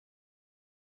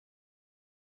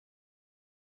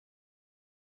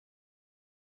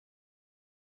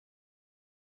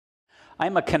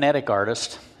I'm a kinetic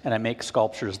artist, and I make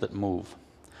sculptures that move.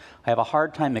 I have a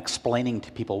hard time explaining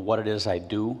to people what it is I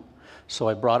do, so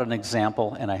I brought an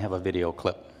example, and I have a video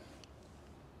clip.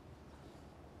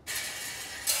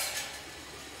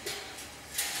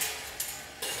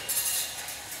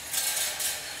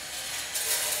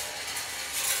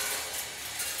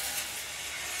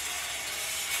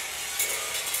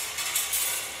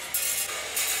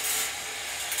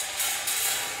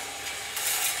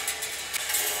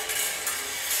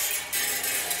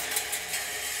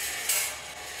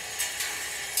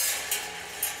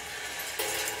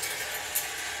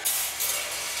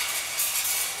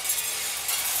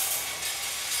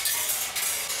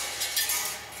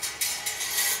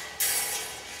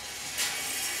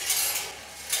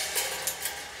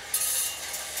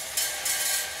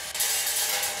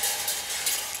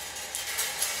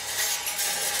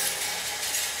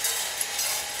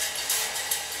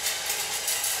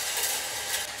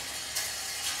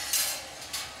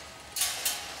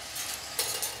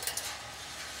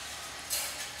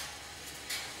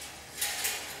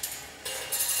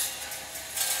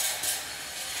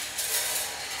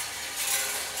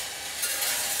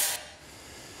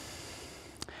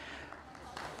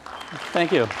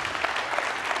 Thank you.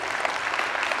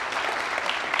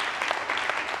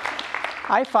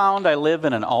 I found I live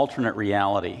in an alternate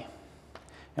reality.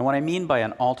 And what I mean by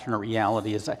an alternate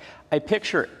reality is I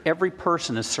picture every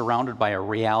person is surrounded by a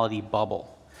reality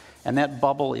bubble. And that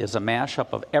bubble is a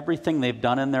mashup of everything they've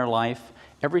done in their life,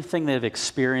 everything they've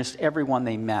experienced, everyone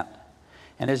they met.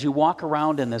 And as you walk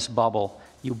around in this bubble,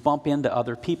 you bump into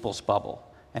other people's bubble.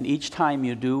 And each time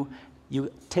you do, you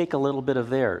take a little bit of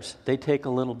theirs. They take a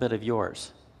little bit of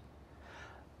yours.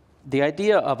 The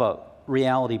idea of a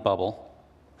reality bubble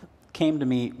came to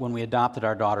me when we adopted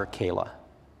our daughter, Kayla.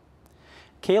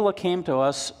 Kayla came to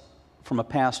us from a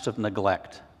past of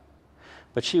neglect,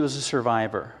 but she was a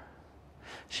survivor.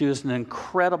 She was an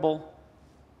incredible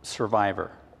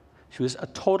survivor. She was a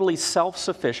totally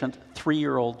self-sufficient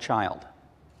 3-year-old child.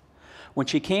 When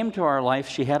she came to our life,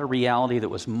 she had a reality that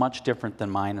was much different than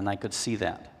mine, and I could see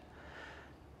that.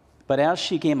 But as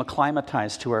she became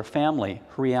acclimatized to our family,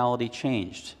 her reality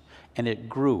changed, and it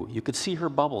grew. You could see her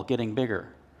bubble getting bigger.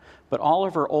 But all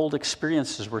of her old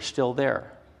experiences were still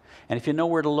there. And if you know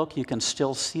where to look, you can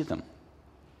still see them.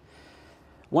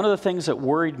 One of the things that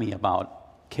worried me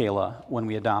about Kayla when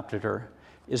we adopted her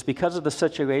is because of the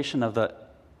situation of the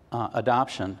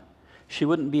adoption, she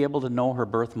wouldn't be able to know her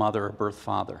birth mother or birth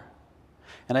father.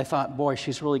 And I thought, boy,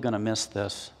 she's really going to miss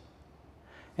this.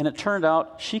 And it turned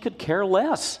out she could care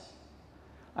less.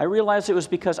 I realized it was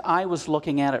because I was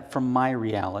looking at it from my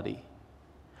reality.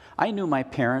 I knew my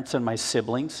parents and my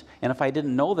siblings, and if I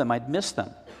didn't know them, I'd miss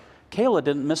them. Kayla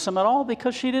didn't miss them at all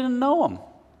because she didn't know them.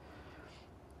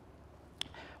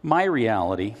 My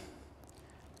reality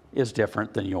is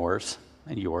different than yours,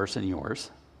 and yours, and yours.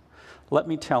 Let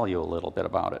me tell you a little bit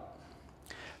about it.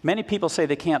 Many people say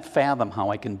they can't fathom how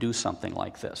I can do something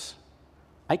like this.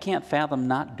 I can't fathom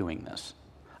not doing this.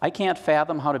 I can't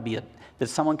fathom how to be that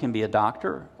someone can be a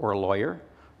doctor or a lawyer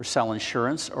or sell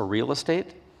insurance or real estate.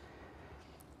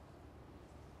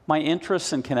 My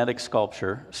interest in kinetic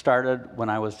sculpture started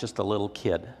when I was just a little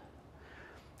kid.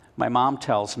 My mom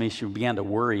tells me she began to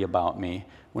worry about me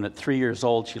when at 3 years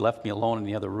old she left me alone in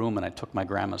the other room and I took my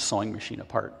grandma's sewing machine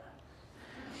apart.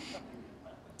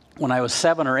 When I was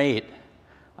 7 or 8,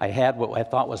 I had what I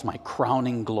thought was my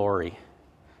crowning glory.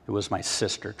 It was my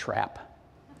sister trap.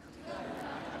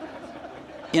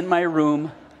 In my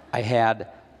room, I had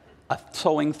a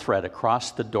sewing thread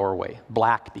across the doorway,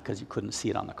 black because you couldn't see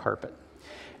it on the carpet.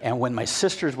 And when my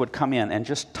sisters would come in and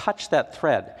just touch that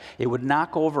thread, it would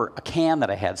knock over a can that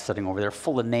I had sitting over there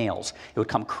full of nails. It would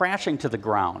come crashing to the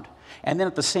ground. And then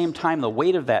at the same time, the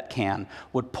weight of that can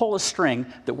would pull a string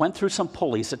that went through some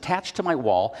pulleys attached to my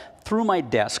wall, through my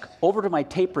desk, over to my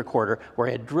tape recorder where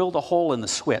I had drilled a hole in the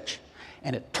switch.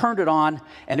 And it turned it on,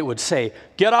 and it would say,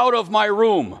 "Get out of my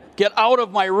room! Get out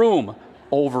of my room!"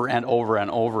 over and over and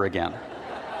over again.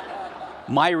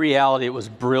 My reality was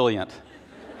brilliant.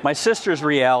 My sister's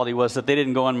reality was that they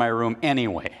didn't go in my room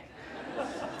anyway.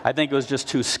 I think it was just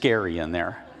too scary in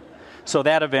there. So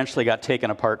that eventually got taken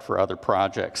apart for other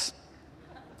projects.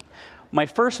 My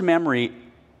first memory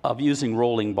of using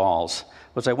rolling balls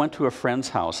was I went to a friend's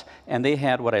house, and they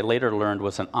had what I later learned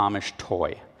was an Amish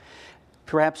toy.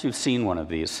 Perhaps you've seen one of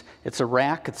these. It's a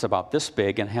rack, it's about this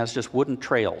big, and has just wooden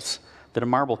trails that a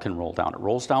marble can roll down. It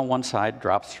rolls down one side,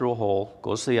 drops through a hole,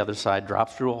 goes to the other side,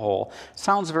 drops through a hole.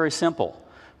 Sounds very simple,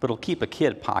 but it'll keep a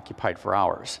kid occupied for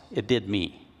hours. It did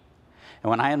me. And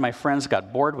when I and my friends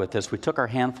got bored with this, we took our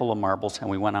handful of marbles and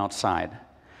we went outside.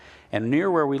 And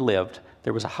near where we lived,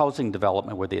 there was a housing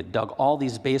development where they had dug all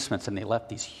these basements and they left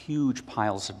these huge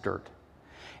piles of dirt.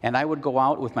 And I would go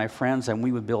out with my friends and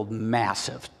we would build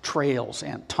massive trails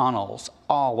and tunnels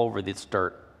all over this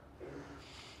dirt.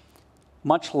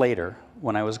 Much later,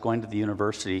 when I was going to the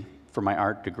university for my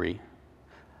art degree,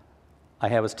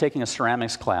 I was taking a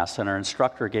ceramics class and our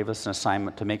instructor gave us an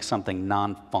assignment to make something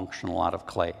non-functional out of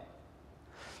clay.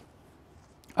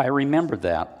 I remembered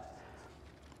that,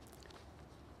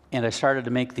 and I started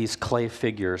to make these clay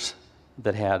figures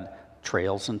that had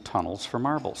trails and tunnels for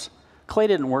marbles. Clay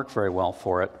didn't work very well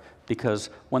for it because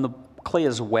when the clay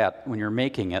is wet, when you're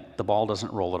making it, the ball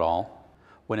doesn't roll at all.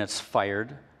 When it's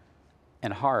fired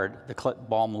and hard, the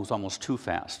ball moves almost too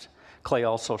fast. Clay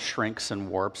also shrinks and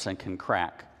warps and can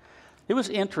crack. It was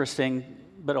interesting,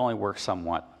 but only worked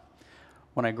somewhat.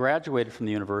 When I graduated from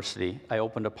the university, I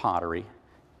opened a pottery,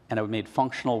 and I made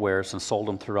functional wares and sold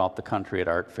them throughout the country at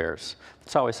art fairs.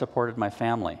 That's how I supported my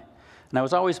family. And I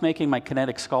was always making my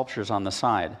kinetic sculptures on the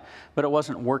side, but it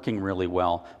wasn't working really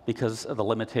well because of the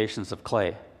limitations of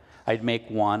clay. I'd make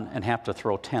one and have to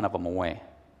throw 10 of them away.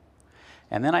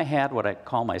 And then I had what I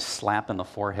call my slap in the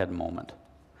forehead moment.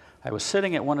 I was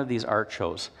sitting at one of these art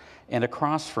shows, and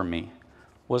across from me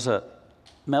was a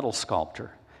metal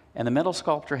sculptor. And the metal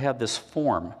sculptor had this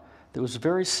form that was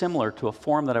very similar to a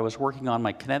form that I was working on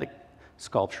my kinetic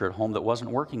sculpture at home that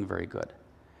wasn't working very good.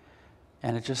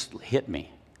 And it just hit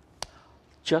me.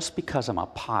 Just because I'm a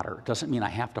potter doesn't mean I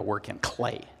have to work in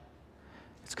clay.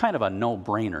 It's kind of a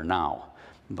no-brainer now.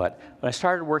 But I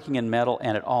started working in metal,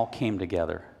 and it all came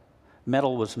together.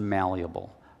 Metal was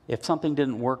malleable. If something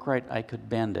didn't work right, I could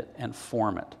bend it and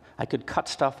form it. I could cut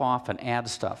stuff off and add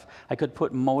stuff. I could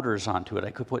put motors onto it.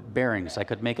 I could put bearings. I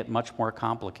could make it much more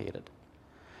complicated.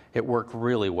 It worked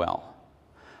really well.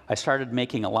 I started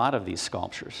making a lot of these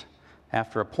sculptures.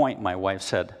 After a point, my wife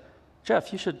said,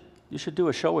 "Jeff, you should do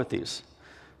a show with these."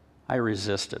 I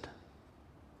resisted.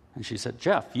 And she said,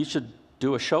 "Jeff, you should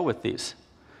do a show with these."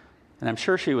 And I'm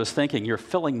sure she was thinking, "You're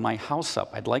filling my house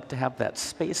up. I'd like to have that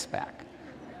space back."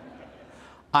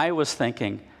 I was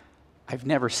thinking, I've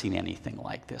never seen anything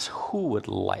like this. Who would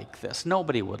like this?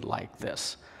 Nobody would like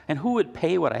this. And who would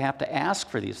pay what I have to ask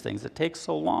for these things? It takes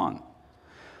so long.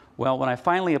 Well, when I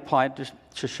finally applied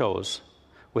to shows,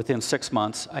 within 6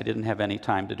 months, I didn't have any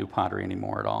time to do pottery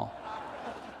anymore at all.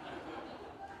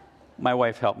 My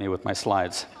wife helped me with my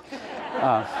slides.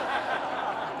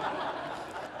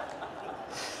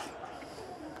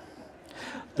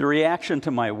 The reaction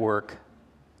to my work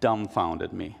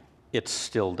dumbfounded me. It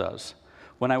still does.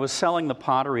 When I was selling the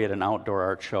pottery at an outdoor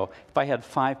art show, if I had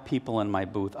 5 people in my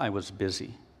booth, I was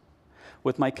busy.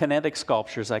 With my kinetic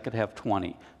sculptures, I could have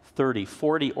 20, 30,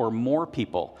 40, or more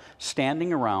people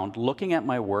standing around looking at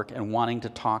my work and wanting to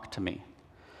talk to me.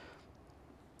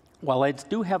 While I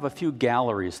do have a few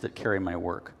galleries that carry my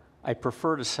work, I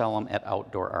prefer to sell them at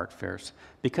outdoor art fairs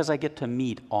because I get to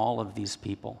meet all of these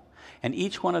people. And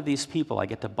each one of these people, I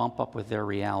get to bump up with their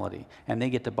reality, and they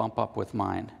get to bump up with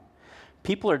mine.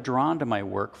 People are drawn to my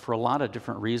work for a lot of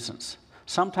different reasons.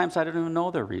 Sometimes I don't even know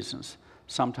their reasons.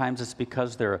 Sometimes it's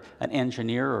because they're an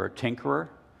engineer or a tinkerer,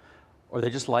 or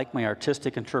they just like my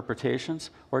artistic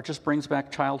interpretations, or it just brings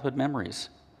back childhood memories.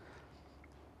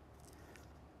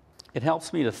 It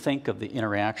helps me to think of the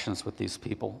interactions with these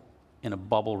people in a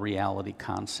bubble reality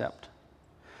concept.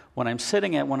 When I'm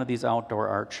sitting at one of these outdoor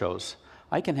art shows,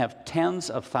 I can have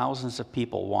tens of thousands of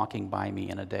people walking by me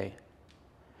in a day.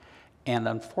 And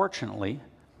unfortunately,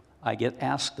 I get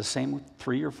asked the same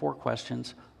 3 or 4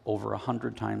 questions over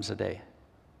 100 times a day.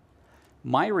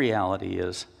 My reality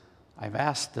is, I've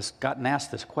gotten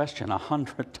asked this question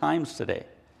 100 times today.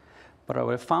 But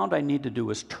what I've found I need to do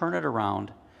is turn it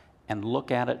around and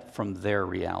look at it from their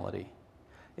reality.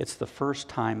 It's the first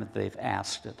time that they've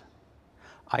asked it.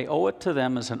 I owe it to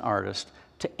them as an artist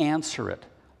to answer it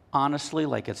honestly,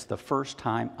 like it's the first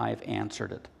time I've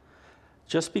answered it.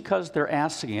 Just because they're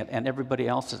asking it and everybody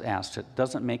else has asked it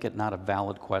doesn't make it not a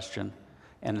valid question,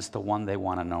 and it's the one they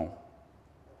want to know.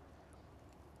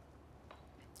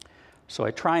 So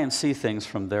I try and see things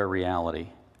from their reality.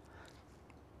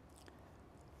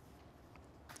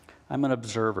 I'm an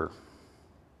observer.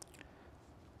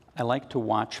 I like to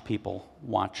watch people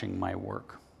watching my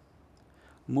work.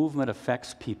 Movement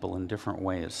affects people in different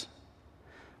ways.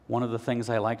 One of the things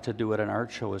I like to do at an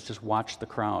art show is just watch the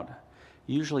crowd.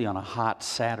 Usually on a hot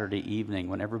Saturday evening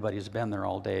when everybody's been there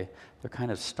all day, they're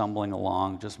kind of stumbling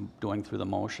along, just doing through the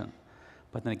motion.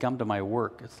 But when they come to my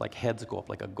work, it's like heads go up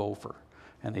like a gopher,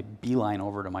 and they beeline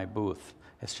over to my booth.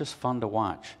 It's just fun to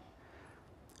watch.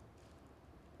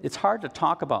 It's hard to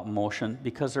talk about motion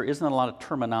because there isn't a lot of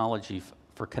terminology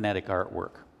for kinetic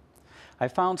artwork. I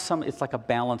found it's like a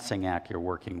balancing act you're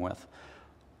working with.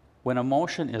 When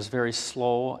emotion is very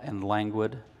slow and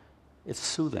languid, it's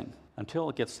soothing until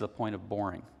it gets to the point of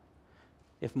boring.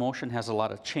 If motion has a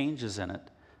lot of changes in it,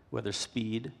 whether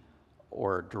speed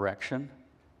or direction,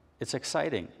 it's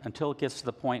exciting until it gets to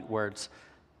the point where it's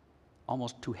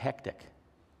almost too hectic.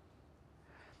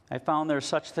 I found there's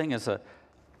such thing as a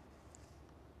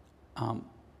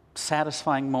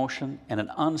satisfying motion and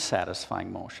an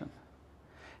unsatisfying motion.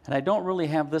 And I don't really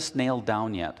have this nailed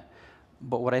down yet,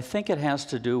 but what I think it has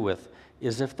to do with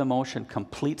is if the motion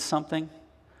completes something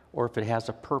or if it has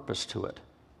a purpose to it.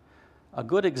 A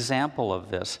good example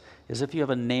of this is if you have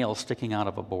a nail sticking out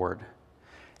of a board,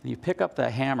 and you pick up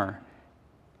the hammer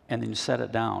and then you set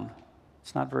it down.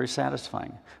 It's not very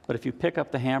satisfying. But if you pick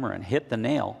up the hammer and hit the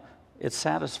nail, it's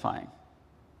satisfying.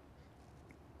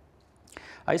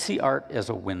 I see art as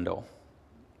a window.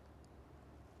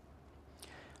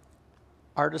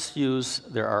 Artists use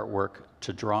their artwork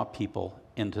to draw people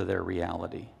into their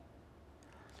reality.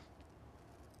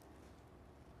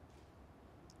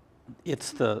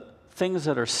 It's the things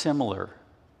that are similar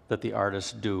that the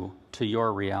artists do to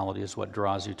your reality is what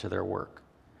draws you to their work.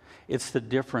 It's the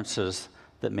differences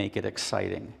that make it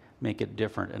exciting, make it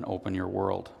different, and open your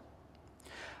world.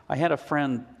 I had a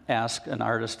friend ask an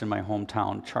artist in my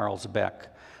hometown, Charles Beck,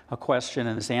 a question,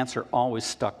 and his answer always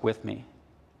stuck with me.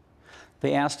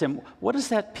 They asked him, "What does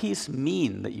that piece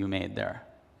mean that you made there?"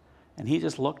 And he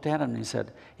just looked at him and he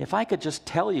said, "If I could just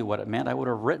tell you what it meant, I would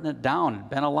have written it down. It'd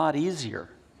been a lot easier."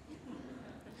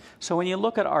 So when you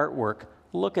look at artwork,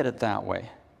 look at it that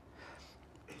way.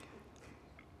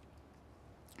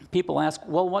 People ask,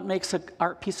 well, what makes an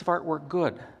piece of artwork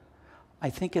good? I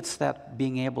think it's that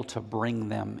being able to bring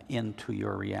them into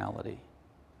your reality.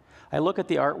 I look at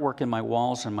the artwork in my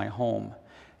walls in my home,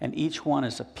 and each one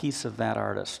is a piece of that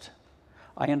artist.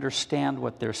 I understand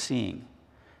what they're seeing.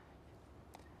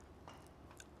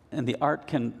 And the art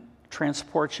can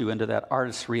transport you into that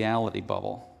artist's reality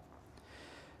bubble.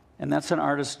 And that's an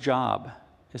artist's job,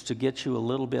 is to get you a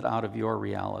little bit out of your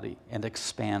reality and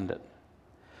expand it.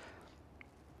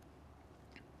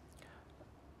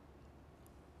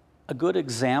 A good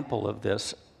example of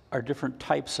this are different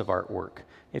types of artwork.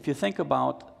 If you think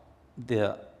about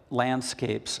the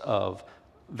landscapes of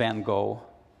Van Gogh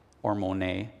or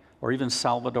Monet or even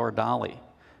Salvador Dali,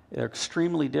 they're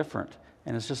extremely different,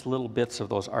 and it's just little bits of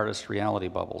those artist reality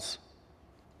bubbles.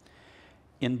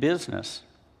 In business,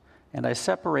 and I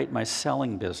separate my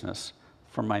selling business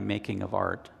from my making of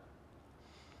art,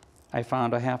 I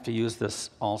found I have to use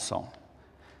this also.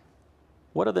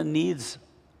 What are the needs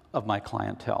of my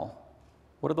clientele?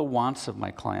 What are the wants of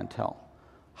my clientele?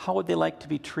 How would they like to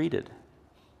be treated?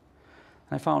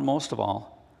 And I found most of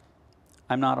all,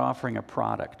 I'm not offering a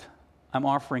product. I'm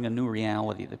offering a new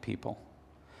reality to people.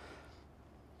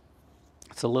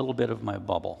 It's a little bit of my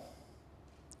bubble.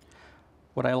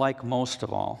 What I like most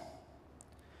of all,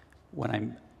 when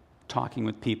I'm talking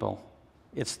with people,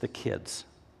 it's the kids.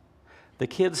 The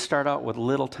kids start out with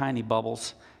little tiny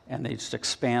bubbles, and they just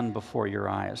expand before your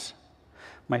eyes.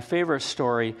 My favorite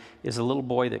story is a little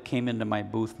boy that came into my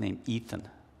booth named Ethan.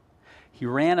 He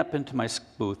ran up into my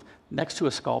booth next to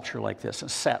a sculpture like this and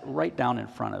sat right down in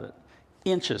front of it,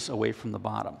 inches away from the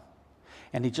bottom.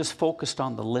 And he just focused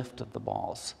on the lift of the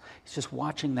balls. He's just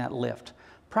watching that lift.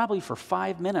 Probably for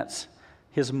 5 minutes,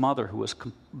 his mother, who was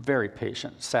very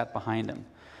patient, sat behind him.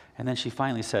 And then she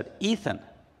finally said, "Ethan."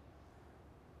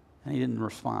 And he didn't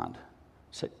respond.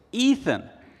 She said, "Ethan."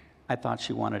 I thought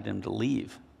she wanted him to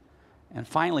leave. And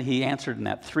finally, he answered in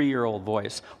that 3-year-old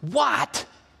voice, "What?"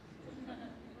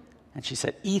 And she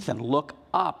said, "Ethan, look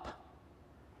up."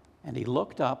 And he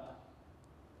looked up,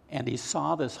 and he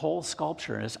saw this whole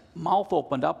sculpture, and his mouth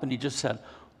opened up, and he just said,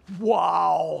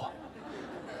 "Wow."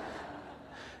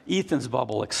 Ethan's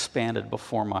bubble expanded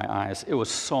before my eyes. It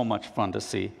was so much fun to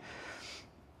see.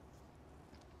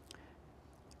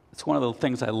 It's one of the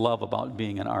things I love about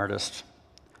being an artist,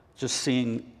 just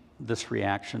seeing this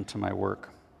reaction to my work.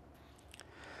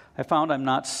 I found I'm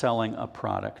not selling a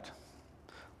product.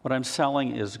 What I'm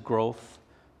selling is growth,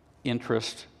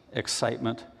 interest,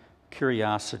 excitement,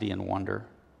 curiosity, and wonder.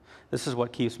 This is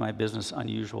what keeps my business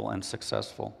unusual and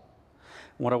successful.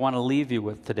 What I want to leave you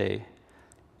with today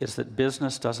is that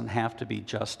business doesn't have to be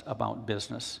just about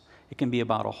business. It can be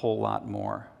about a whole lot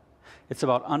more. It's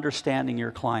about understanding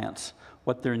your clients,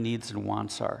 what their needs and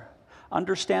wants are,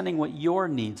 understanding what your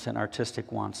needs and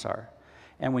artistic wants are.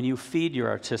 And when you feed your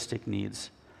artistic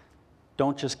needs,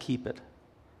 don't just keep it,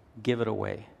 give it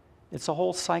away. It's a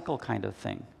whole cycle kind of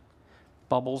thing.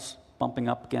 Bubbles bumping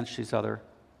up against each other,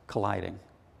 colliding.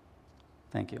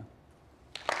 Thank you.